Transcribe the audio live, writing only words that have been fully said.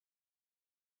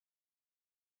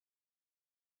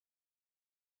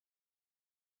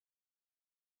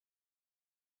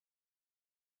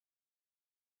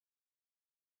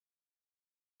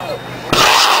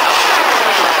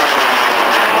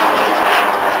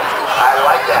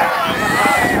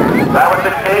That was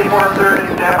the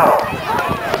K430 demo.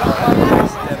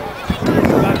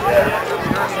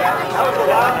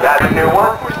 Got a new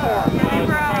one?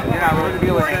 You're not really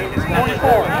feeling it. It's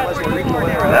 24.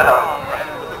 No.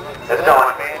 It's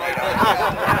going.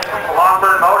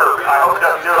 Longburn motor. I hope it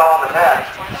doesn't do it all in the tag.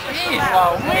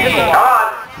 Come on.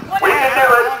 We can do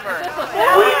it.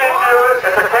 We can do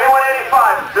it. It's a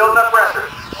K185. It's building up pressure.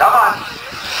 Come on.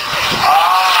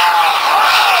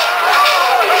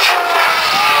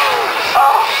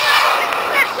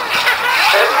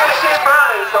 It's going to keep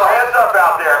burning, so heads up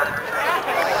out there.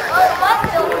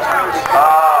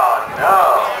 Oh,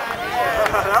 no.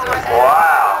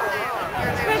 Wow.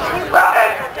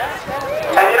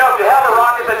 And you know, if you have a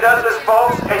rocket that does this,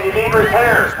 folks, and you need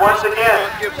repairs, once again,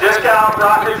 discount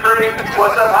Rocketry,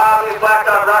 what's up, Hobby, Black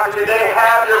Dog Rocketry, they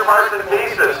have your parts and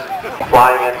pieces.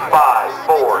 Flying in 5,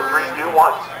 4, 3, 2,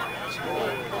 1.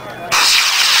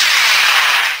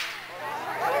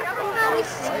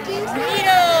 There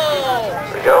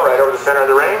we go, right over the center of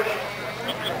the range.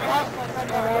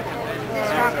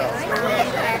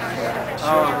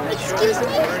 Excuse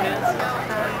me?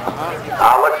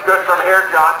 Looks good from here,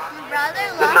 John.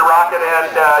 Just your rocket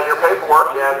and your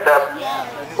paperwork, and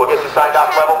we'll get you signed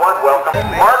off level 1. Welcome.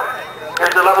 Mark,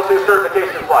 here's your level 2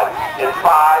 certification flight. In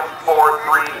 5, 4,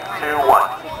 3, 2, 1.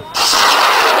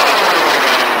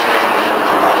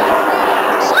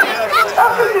 How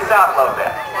could you download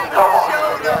that? Come on.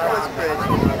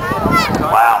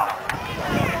 Wow.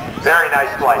 Very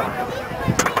nice flight.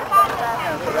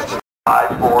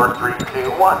 5, 4, 3, 2,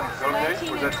 1.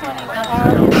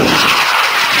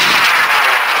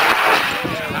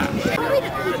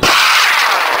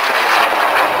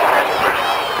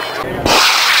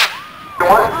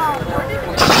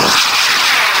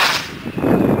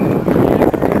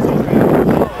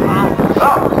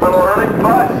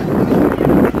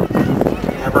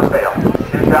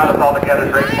 Got us all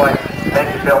together. Great play. Thank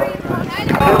you, Phil. 2,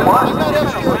 1.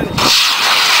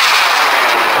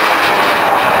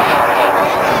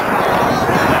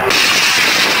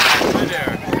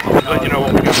 Let you know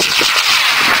what we got.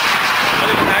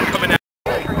 Other than that, coming out.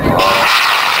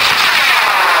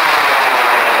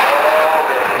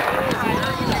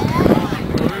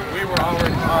 We were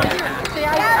already on.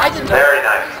 Very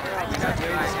nice.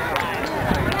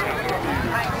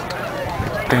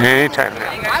 Anytime now.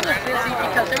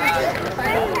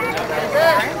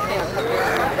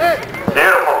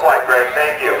 Beautiful flight, Greg.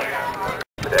 Thank you.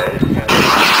 Today.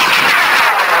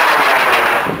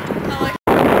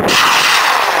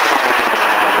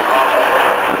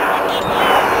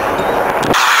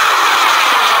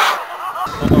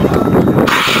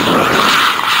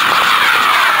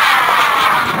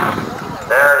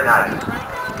 Very nice.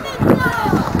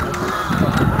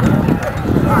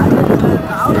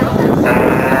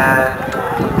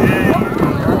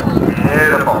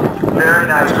 Beautiful. Very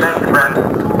nice. Thank you, friend. 2,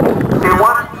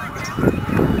 1.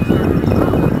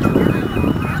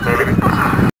 Maybe.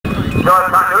 No, it's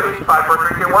continuity. 5, 4,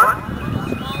 3, 2, 1.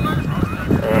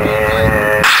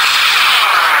 And...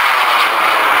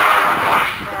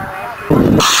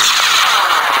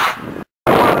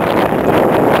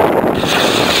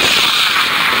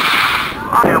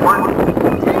 Okay, 1.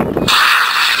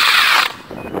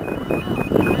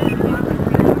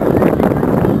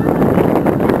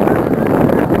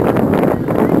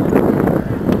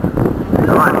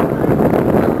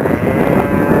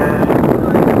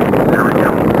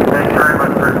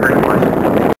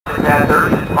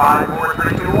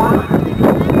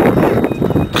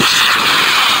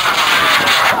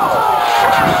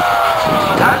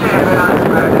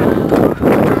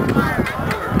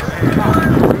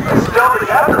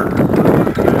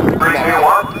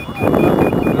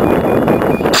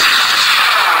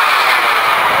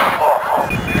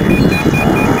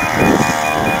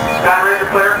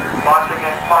 Launching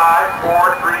in 5,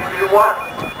 4, 3, 2, 1.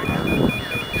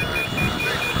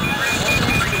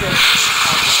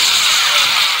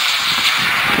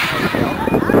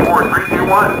 4, 3, 2,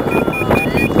 1.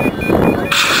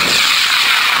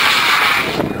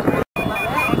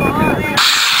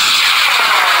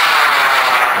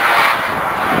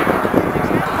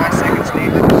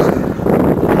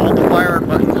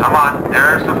 Come on,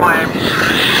 there's the flame.